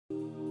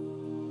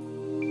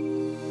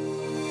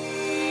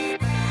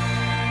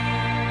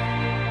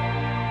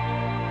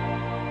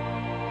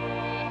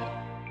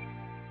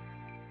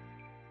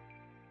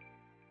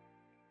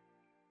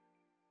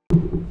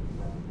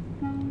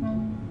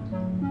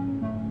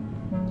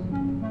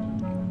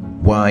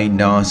Why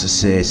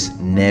narcissists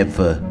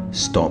never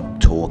stop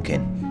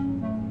talking.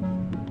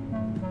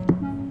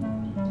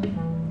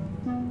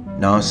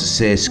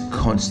 Narcissists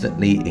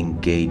constantly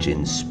engage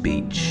in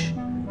speech.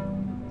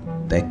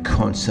 They're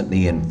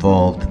constantly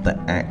involved in the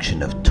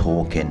action of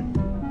talking.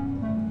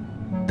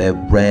 They're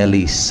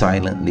rarely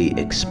silently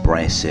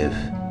expressive,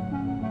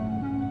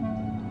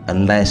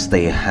 unless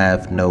they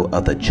have no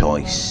other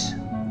choice.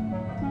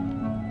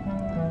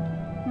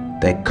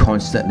 They're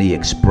constantly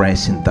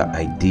expressing their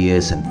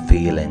ideas and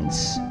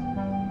feelings.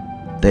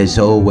 There's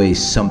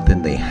always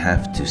something they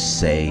have to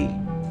say.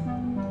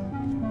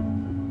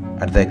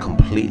 And they're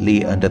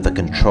completely under the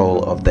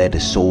control of their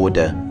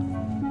disorder.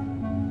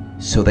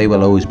 So they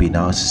will always be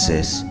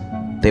narcissists.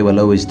 They will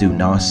always do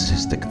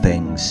narcissistic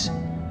things.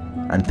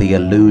 And the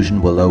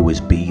illusion will always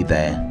be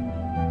there.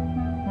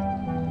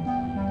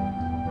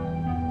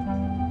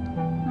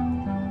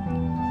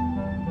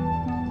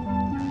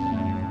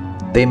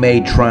 They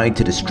may try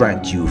to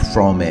distract you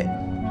from it.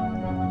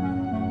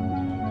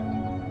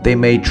 They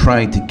may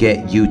try to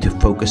get you to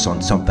focus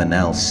on something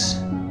else,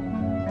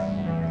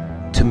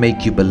 to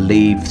make you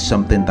believe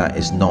something that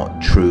is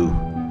not true.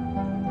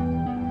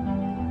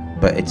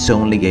 But it's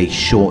only a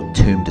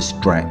short-term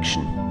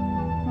distraction.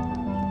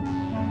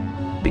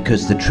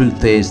 Because the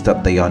truth is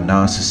that they are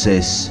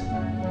narcissists.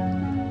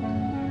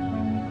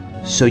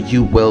 So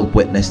you will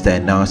witness their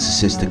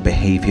narcissistic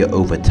behavior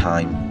over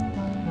time.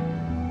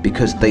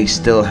 Because they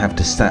still have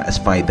to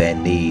satisfy their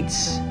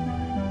needs.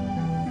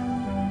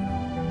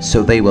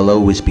 So they will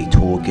always be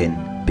talking,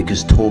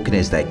 because talking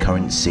is their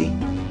currency.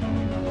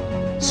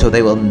 So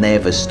they will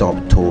never stop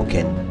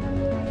talking.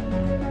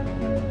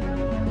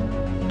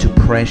 To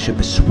pressure,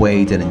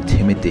 persuade and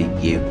intimidate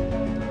you.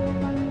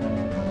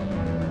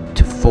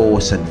 To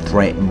force and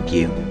threaten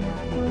you.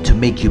 To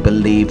make you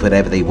believe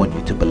whatever they want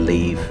you to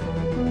believe.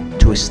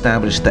 To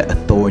establish their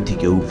authority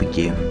over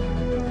you.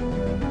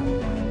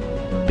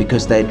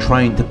 Because they're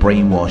trying to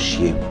brainwash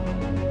you.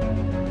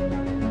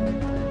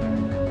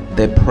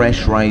 They're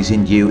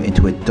pressurizing you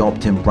into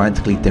adopting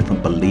radically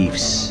different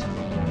beliefs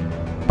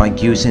by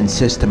using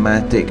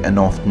systematic and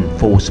often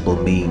forcible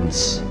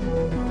means,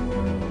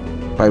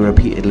 by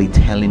repeatedly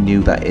telling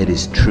you that it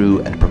is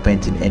true and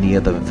preventing any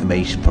other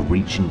information from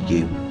reaching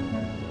you,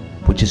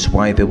 which is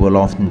why they will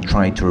often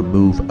try to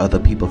remove other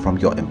people from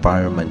your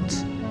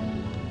environment.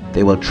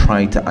 They will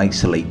try to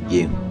isolate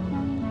you,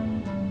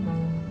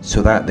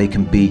 so that they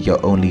can be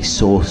your only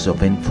source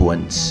of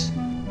influence,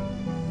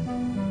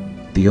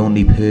 the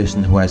only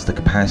person who has the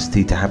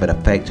capacity to have an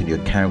effect on your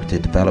character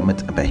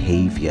development and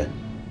behavior.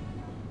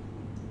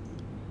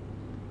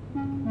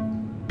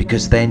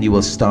 Because then you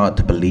will start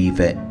to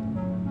believe it,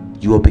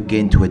 you will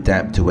begin to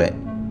adapt to it,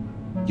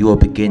 you will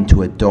begin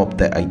to adopt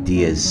their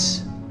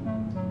ideas.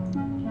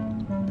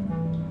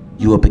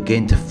 You will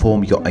begin to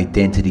form your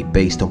identity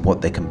based on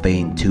what they're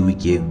conveying to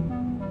you.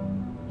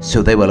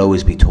 So they will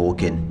always be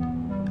talking.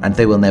 And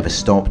they will never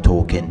stop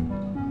talking.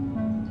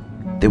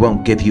 They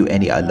won't give you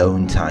any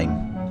alone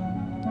time.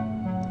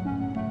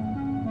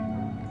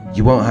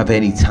 You won't have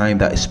any time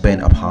that is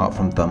spent apart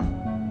from them,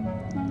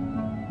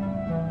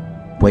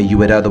 where you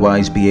would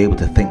otherwise be able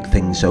to think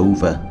things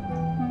over.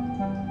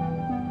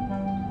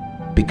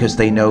 Because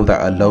they know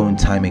that alone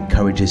time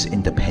encourages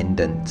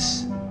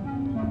independence.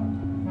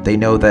 They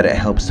know that it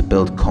helps to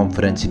build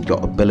confidence in your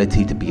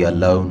ability to be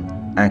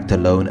alone, act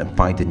alone and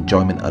find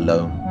enjoyment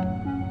alone.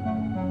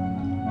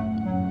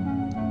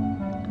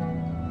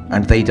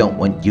 And they don't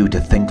want you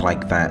to think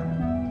like that.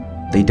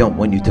 They don't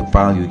want you to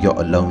value your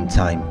alone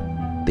time.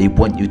 They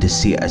want you to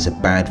see it as a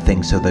bad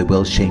thing, so they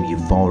will shame you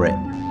for it.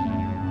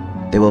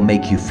 They will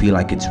make you feel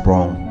like it's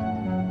wrong.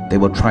 They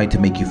will try to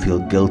make you feel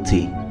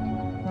guilty,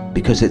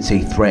 because it's a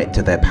threat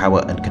to their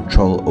power and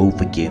control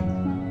over you.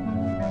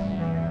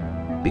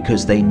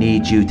 Because they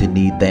need you to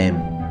need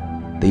them.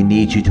 They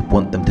need you to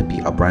want them to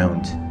be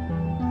around.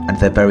 And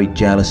they're very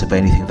jealous of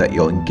anything that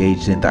you're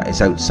engaged in that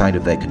is outside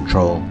of their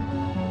control.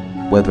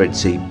 Whether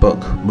it's a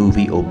book,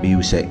 movie or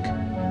music,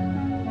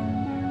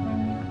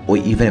 or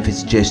even if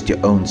it's just your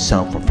own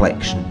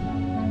self-reflection.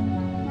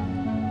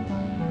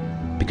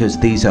 Because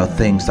these are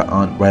things that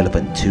aren't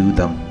relevant to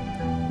them.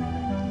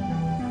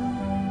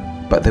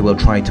 But they will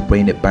try to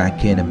rein it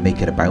back in and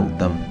make it about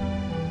them,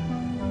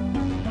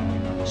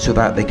 so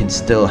that they can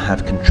still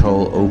have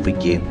control over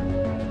you.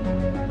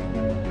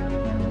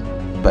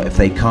 But if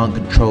they can't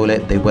control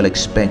it, they will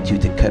expect you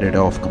to cut it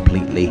off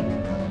completely.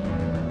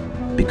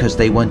 Because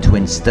they want to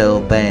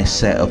instill their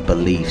set of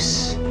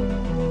beliefs,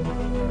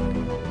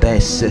 their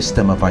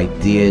system of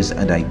ideas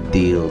and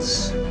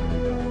ideals.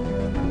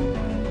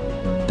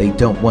 They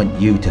don't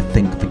want you to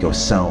think for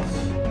yourself,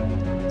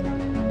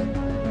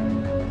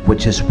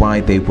 which is why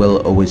they will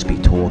always be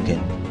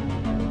talking.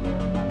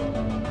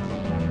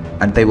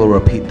 And they will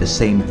repeat the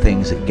same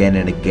things again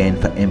and again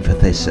for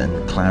emphasis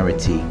and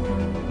clarity,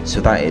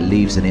 so that it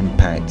leaves an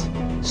impact,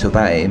 so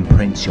that it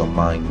imprints your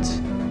mind.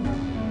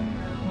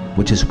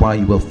 Which is why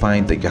you will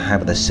find that you're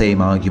having the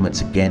same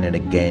arguments again and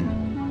again,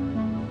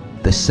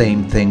 the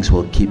same things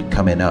will keep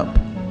coming up.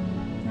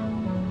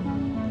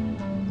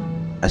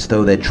 As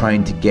though they're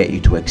trying to get you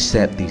to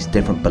accept these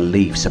different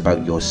beliefs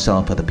about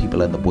yourself or the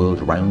people in the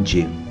world around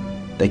you.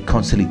 They're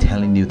constantly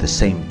telling you the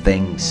same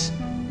things.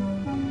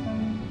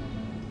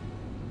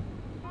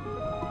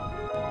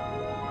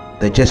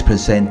 They're just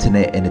presenting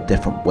it in a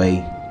different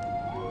way,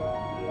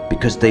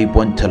 because they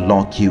want to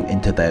lock you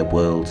into their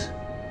world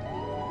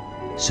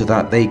so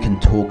that they can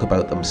talk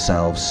about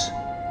themselves,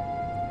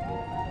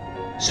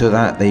 so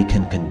that they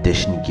can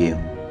condition you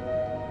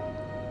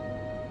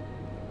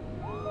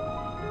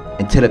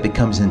until it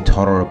becomes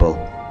intolerable,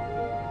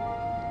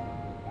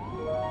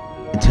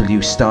 until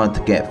you start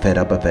to get fed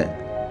up of it,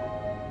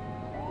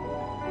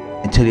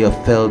 until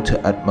you're filled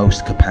to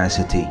utmost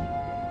capacity.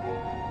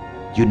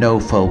 You know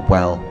full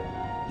well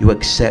you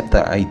accept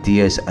their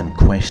ideas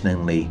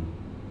unquestioningly.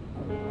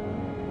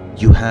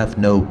 You have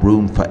no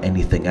room for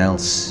anything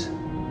else.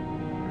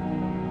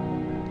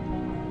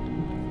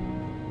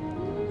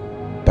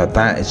 But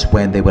that is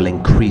when they will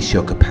increase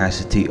your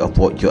capacity of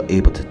what you're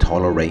able to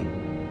tolerate,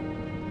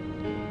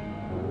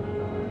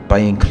 by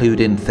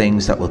including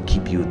things that will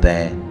keep you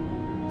there,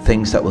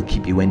 things that will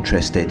keep you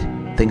interested,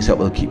 things that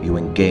will keep you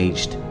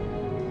engaged.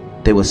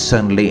 They will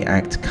suddenly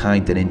act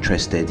kind and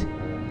interested,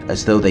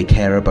 as though they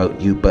care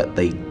about you, but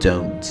they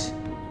don't.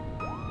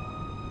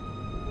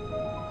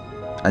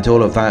 And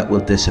all of that will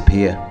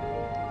disappear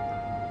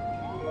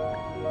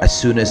as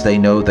soon as they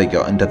know that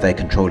you're under their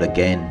control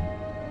again.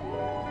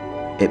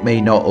 It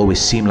may not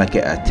always seem like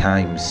it at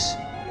times,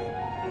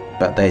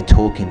 but their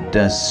talking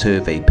does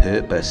serve a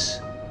purpose.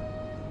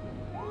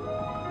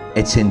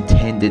 It's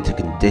intended to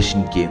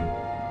condition you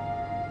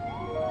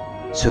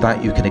so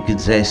that you can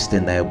exist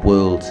in their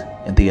world,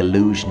 in the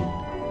illusion.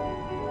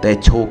 Their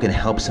talking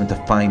helps them to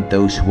find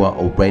those who are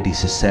already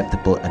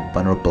susceptible and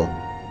vulnerable.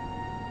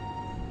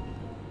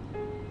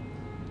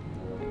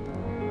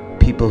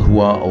 People who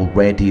are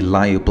already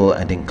liable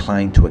and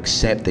inclined to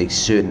accept a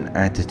certain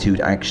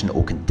attitude, action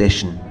or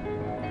condition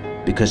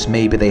because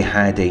maybe they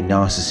had a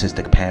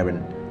narcissistic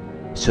parent,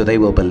 so they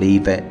will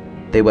believe it,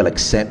 they will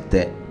accept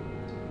it.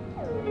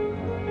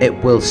 It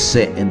will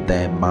sit in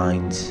their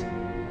minds,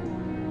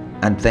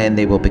 and then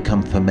they will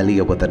become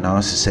familiar with the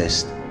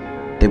narcissist.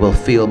 They will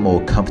feel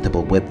more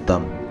comfortable with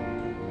them.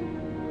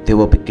 They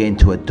will begin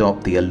to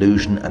adopt the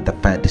illusion and the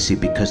fantasy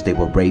because they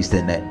were raised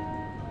in it.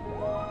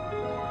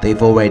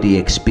 They've already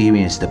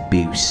experienced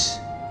abuse,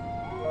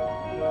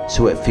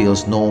 so it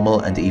feels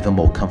normal and even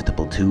more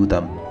comfortable to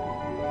them.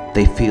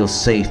 They feel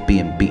safe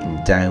being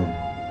beaten down,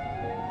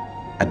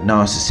 and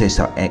narcissists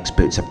are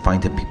experts at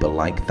finding people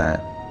like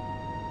that.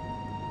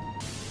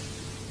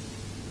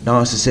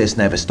 Narcissists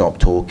never stop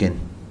talking,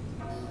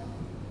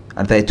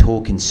 and their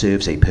talking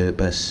serves a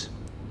purpose.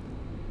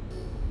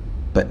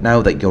 But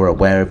now that you're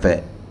aware of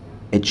it,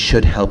 it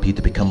should help you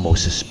to become more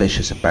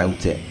suspicious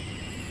about it.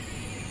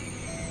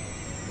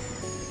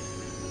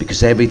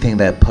 Because everything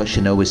they're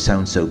pushing always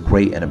sounds so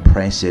great and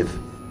impressive,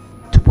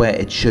 to where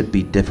it should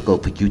be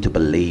difficult for you to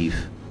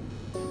believe.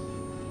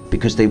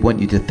 Because they want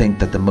you to think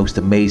that the most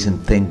amazing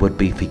thing would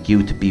be for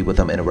you to be with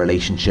them in a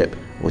relationship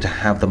or to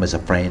have them as a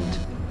friend.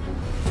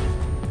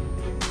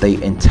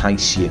 They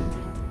entice you.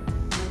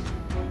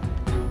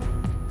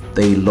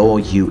 They lure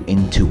you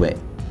into it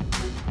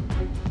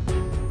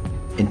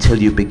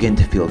until you begin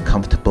to feel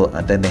comfortable,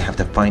 and then they have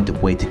to find a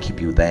way to keep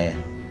you there.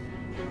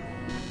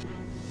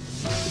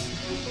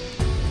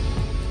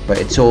 But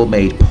it's all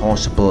made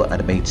possible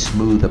and made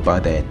smoother by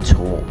their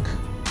talk.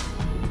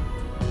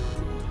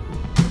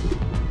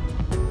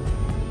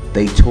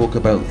 They talk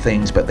about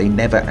things, but they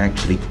never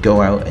actually go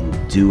out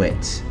and do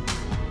it.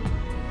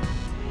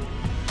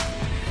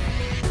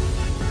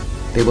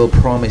 They will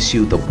promise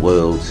you the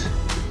world.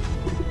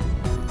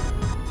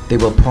 They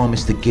will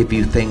promise to give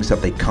you things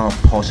that they can't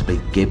possibly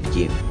give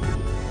you.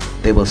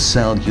 They will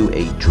sell you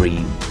a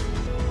dream.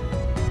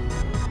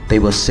 They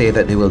will say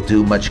that they will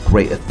do much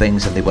greater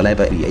things than they will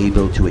ever be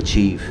able to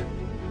achieve.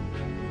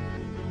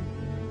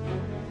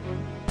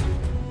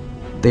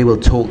 They will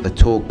talk the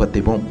talk, but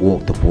they won't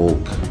walk the walk.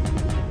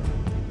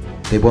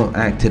 They won't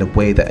act in a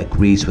way that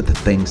agrees with the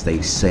things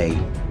they say.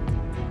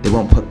 They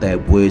won't put their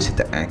words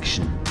into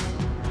action.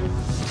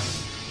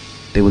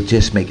 They will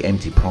just make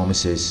empty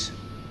promises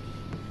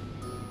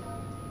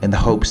in the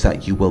hopes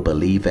that you will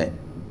believe it.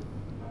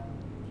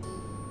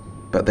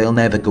 But they'll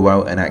never go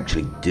out and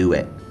actually do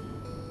it,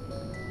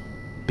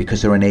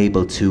 because they're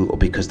unable to, or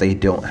because they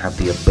don't have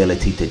the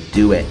ability to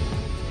do it.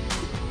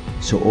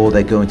 So all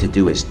they're going to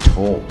do is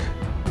talk,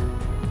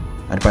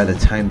 and by the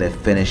time they're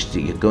finished,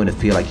 you're going to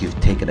feel like you've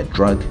taken a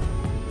drug.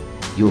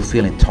 You'll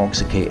feel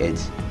intoxicated.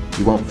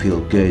 You won't feel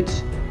good.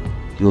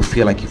 You'll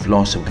feel like you've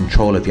lost some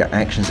control of your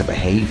actions and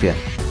behavior.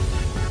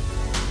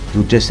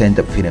 You'll just end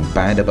up feeling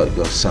bad about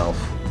yourself,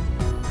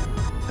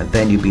 and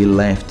then you'll be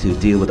left to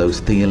deal with those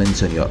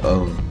feelings on your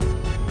own.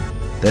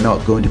 They're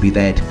not going to be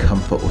there to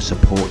comfort or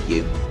support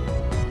you.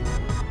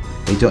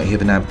 They don't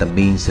even have the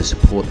means to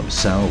support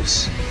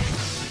themselves,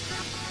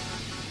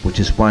 which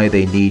is why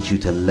they need you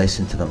to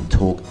listen to them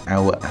talk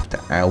hour after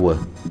hour.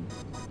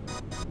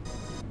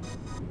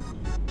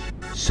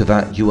 so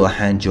that you will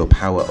hand your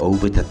power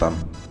over to them,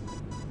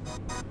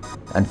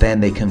 and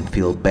then they can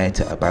feel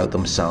better about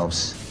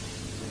themselves.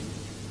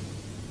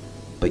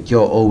 But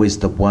you're always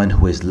the one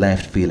who is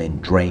left feeling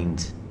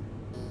drained,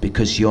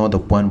 because you're the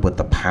one with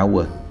the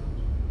power.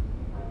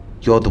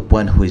 You're the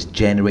one who is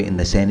generating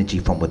this energy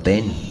from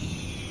within.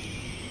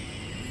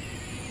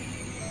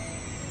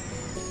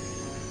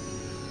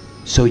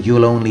 So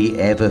you'll only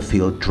ever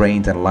feel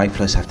drained and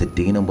lifeless after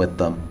dealing with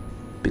them,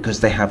 because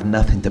they have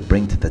nothing to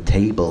bring to the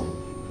table.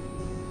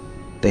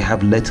 They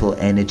have little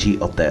energy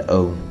of their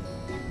own.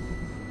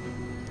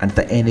 And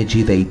the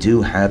energy they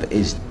do have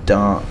is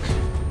dark.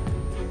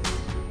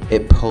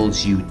 It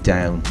pulls you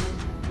down.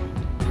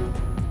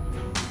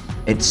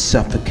 It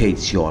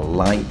suffocates your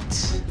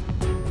light.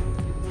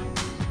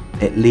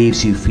 It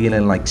leaves you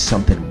feeling like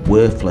something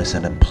worthless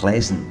and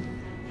unpleasant,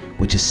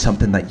 which is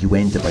something that you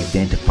end up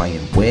identifying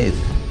with,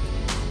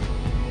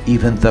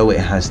 even though it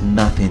has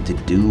nothing to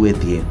do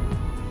with you.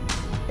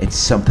 It's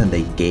something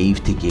they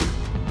gave to you,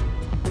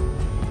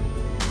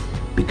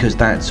 because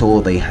that's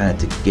all they had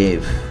to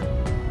give.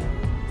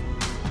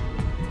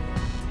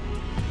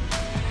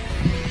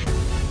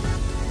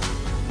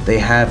 They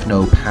have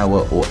no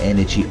power or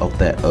energy of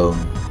their own,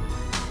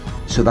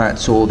 so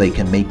that's all they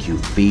can make you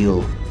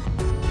feel.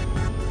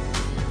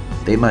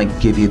 They might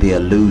give you the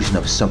illusion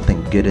of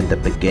something good in the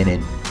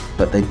beginning,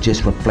 but they're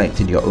just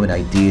reflecting your own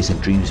ideas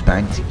and dreams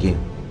back to you.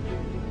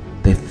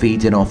 They're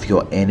feeding off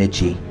your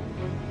energy,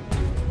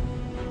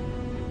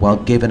 while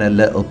giving a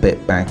little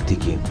bit back to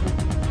you,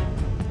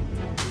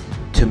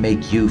 to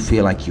make you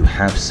feel like you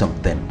have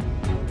something,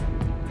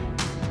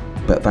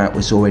 but that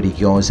was already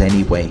yours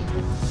anyway.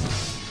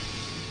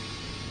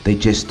 They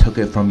just took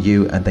it from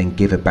you and then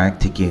give it back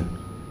to you,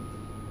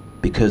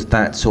 because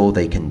that's all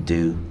they can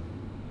do.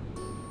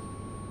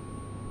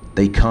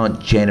 They can't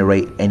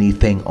generate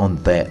anything on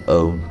their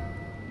own.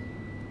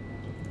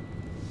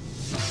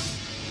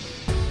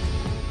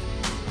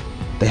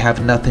 They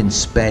have nothing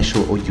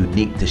special or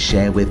unique to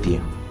share with you.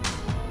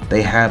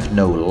 They have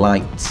no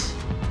light.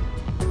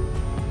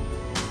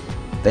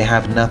 They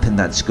have nothing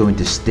that's going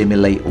to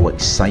stimulate or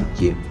excite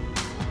you.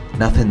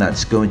 Nothing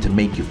that's going to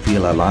make you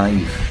feel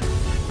alive.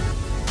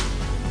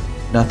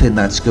 Nothing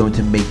that's going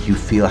to make you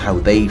feel how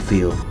they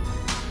feel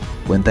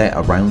when they're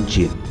around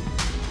you.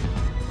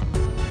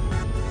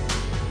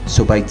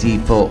 So by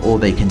default, all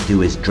they can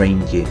do is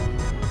drain you,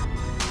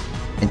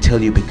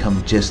 until you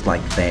become just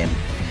like them.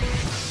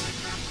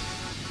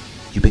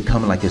 You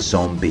become like a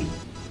zombie.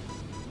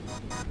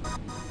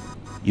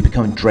 You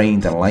become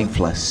drained and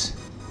lifeless,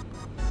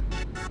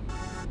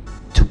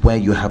 to where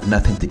you have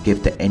nothing to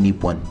give to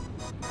anyone.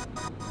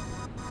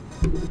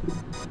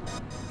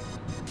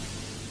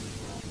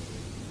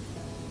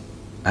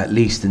 At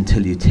least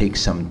until you take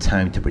some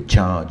time to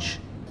recharge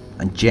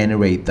and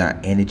generate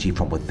that energy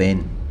from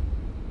within.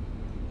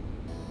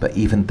 But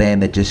even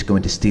then, they're just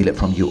going to steal it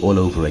from you all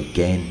over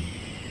again,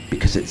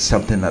 because it's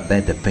something that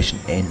they're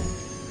deficient in.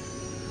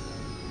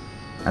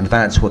 And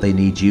that's what they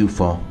need you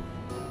for.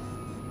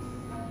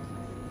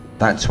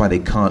 That's why they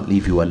can't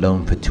leave you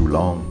alone for too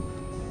long.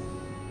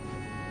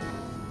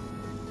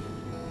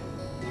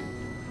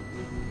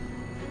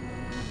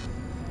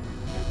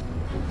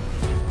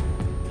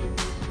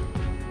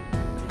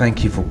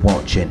 Thank you for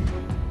watching.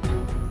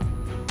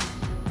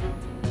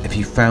 If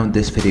you found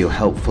this video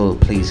helpful,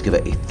 please give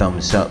it a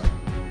thumbs up.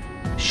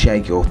 Share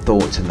your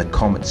thoughts in the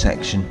comment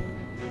section.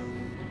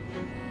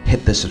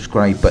 Hit the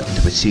subscribe button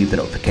to receive the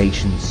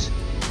notifications.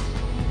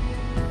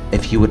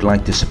 If you would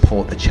like to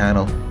support the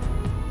channel,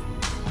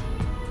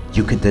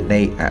 you can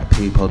donate at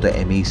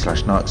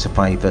paypal.me/Narc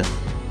Survivor.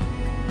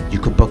 You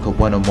can book a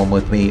one-on-one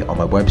with me on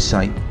my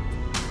website.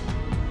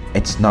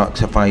 It's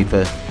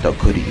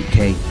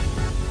narcsurvivor.co.uk.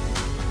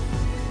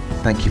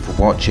 Thank you for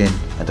watching,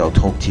 and I'll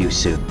talk to you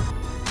soon.